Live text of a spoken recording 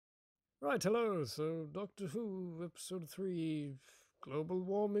Right, hello. So, Doctor Who, Episode 3, Global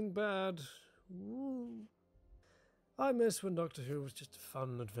Warming Bad. Ooh. I miss when Doctor Who was just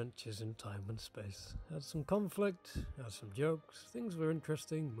fun adventures in time and space. Had some conflict, had some jokes, things were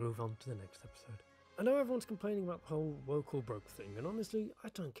interesting, move on to the next episode. I know everyone's complaining about the whole woke or broke thing, and honestly, I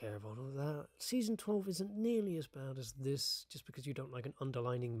don't care about all of that. Season 12 isn't nearly as bad as this, just because you don't like an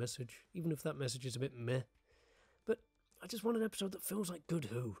underlining message, even if that message is a bit meh. But I just want an episode that feels like good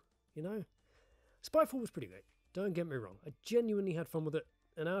Who. You know? Spyfall was pretty great, don't get me wrong. I genuinely had fun with it,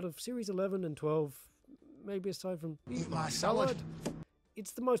 and out of Series 11 and 12, maybe aside from Eat my salad,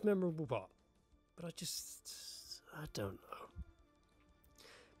 it's the most memorable part. But I don't know.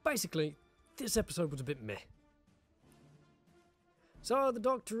 Basically, this episode was a bit meh. So the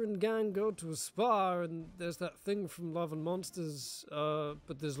Doctor and gang go to a spa, and there's that thing from Love and Monsters,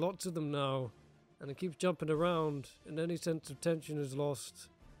 but there's lots of them now, and it keeps jumping around, and any sense of tension is lost.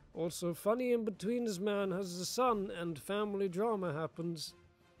 Also, funny in between this man has a son, and family drama happens.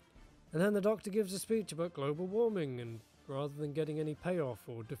 And then the Doctor gives a speech about global warming, and rather than getting any payoff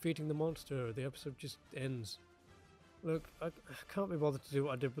or defeating the monster, the episode just ends. Look, I can't be bothered to do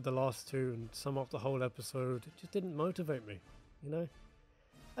what I did with the last two and sum up the whole episode. It just didn't motivate me, you know?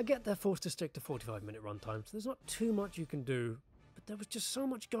 I get they're forced to stick to 45-minute runtime, so there's not too much you can do, but there was just so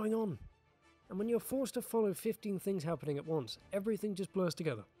much going on. And when you're forced to follow 15 things happening at once, everything just blurs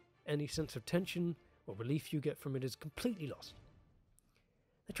together. Any sense of tension or relief you get from it is completely lost.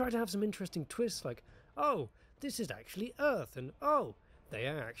 They try to have some interesting twists like, oh, this is actually Earth, and oh, they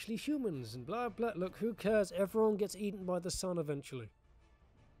are actually humans, and blah blah. Look, who cares? Everyone gets eaten by the sun eventually.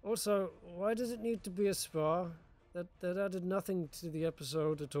 Also, why does it need to be a spa? That added nothing to the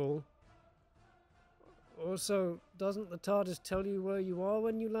episode at all. Also, doesn't the TARDIS tell you where you are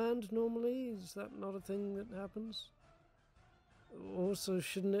when you land normally? Is that not a thing that happens? Also,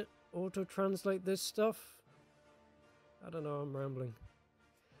 shouldn't it auto-translate this stuff? I don't know, I'm rambling.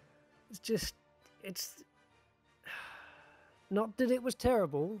 It's not that it was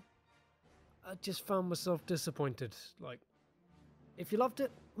terrible. I just found myself disappointed. Like, if you loved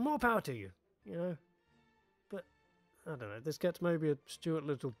it, more power to you, you know? But, I don't know, this gets maybe a Stuart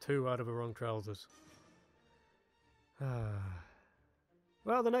Little 2 out of a wrong trousers.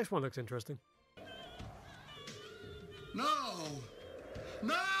 Well, the next one looks interesting. no,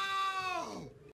 no!